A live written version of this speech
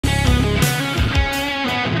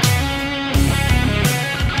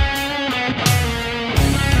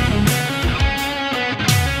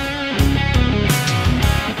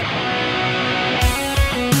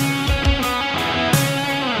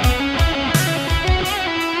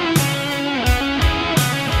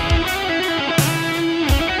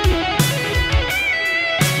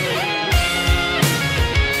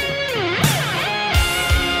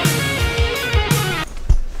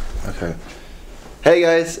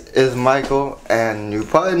Hey guys, it's Michael, and you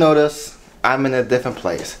probably noticed I'm in a different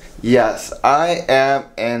place. Yes, I am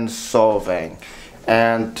in Solvang,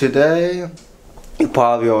 and today, you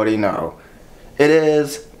probably already know, it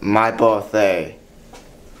is my birthday.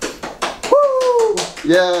 Woo!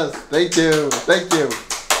 Yes, thank you, thank you.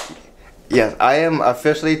 Yes, I am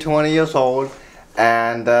officially 20 years old,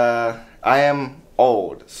 and I am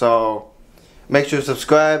old, so make sure to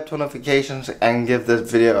subscribe, turn notifications, and give this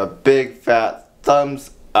video a big fat thumbs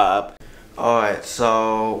up. Alright,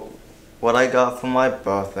 so what I got for my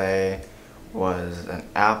birthday was an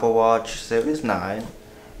Apple Watch Series 9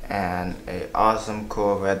 and a awesome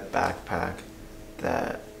cool red backpack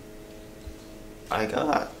that I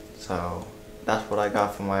got. So that's what I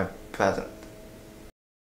got for my present.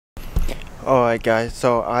 Alright guys,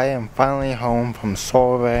 so I am finally home from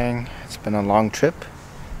Solvang. It's been a long trip,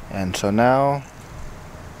 and so now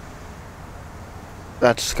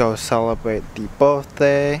let's go celebrate the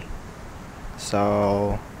birthday.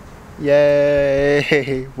 So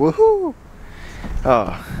yay! Woohoo!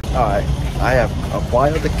 Oh, alright, I have a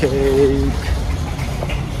bite of the cake.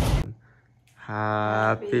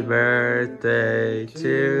 Happy birthday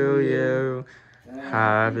to you.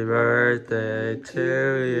 Happy birthday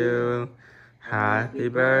to you. Happy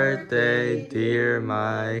birthday, dear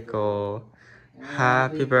Michael.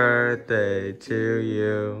 Happy birthday to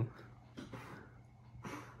you.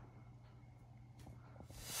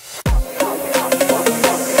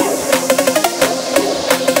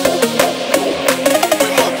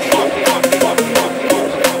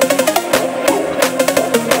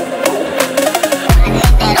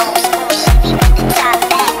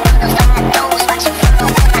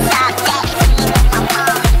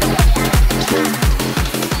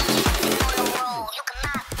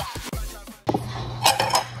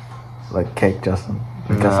 Like cake, Justin.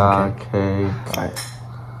 Got some cake. Alright.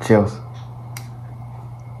 Cheers.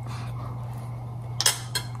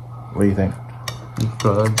 What do you think? It's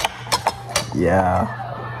good. Yeah.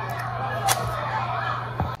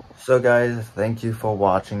 So guys, thank you for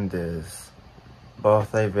watching this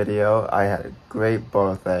birthday video. I had a great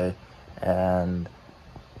birthday, and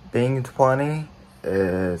being 20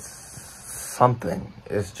 is something.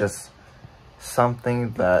 It's just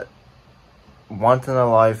something that once in a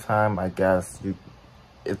lifetime, I guess.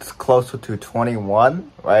 It's closer to 21,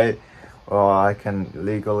 right? Well, I can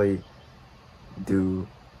legally do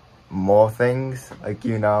more things, like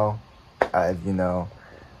as you know.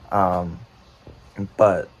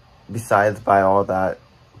 But besides by all that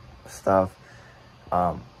stuff,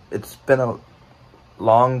 it's been a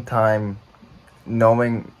long time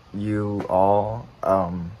knowing you all,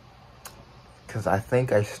 because I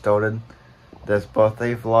think I started this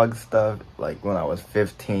birthday vlog stuff like when I was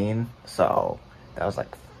 15, so that was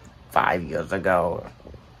like 5 years ago.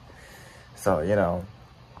 So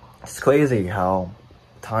it's crazy how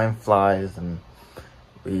time flies and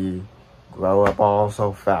we grow up all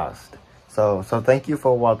so fast. So thank you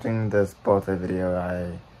for watching this birthday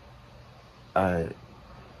video. I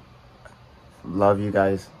love you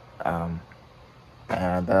guys, and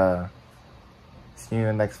see you in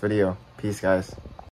the next video. Peace, guys.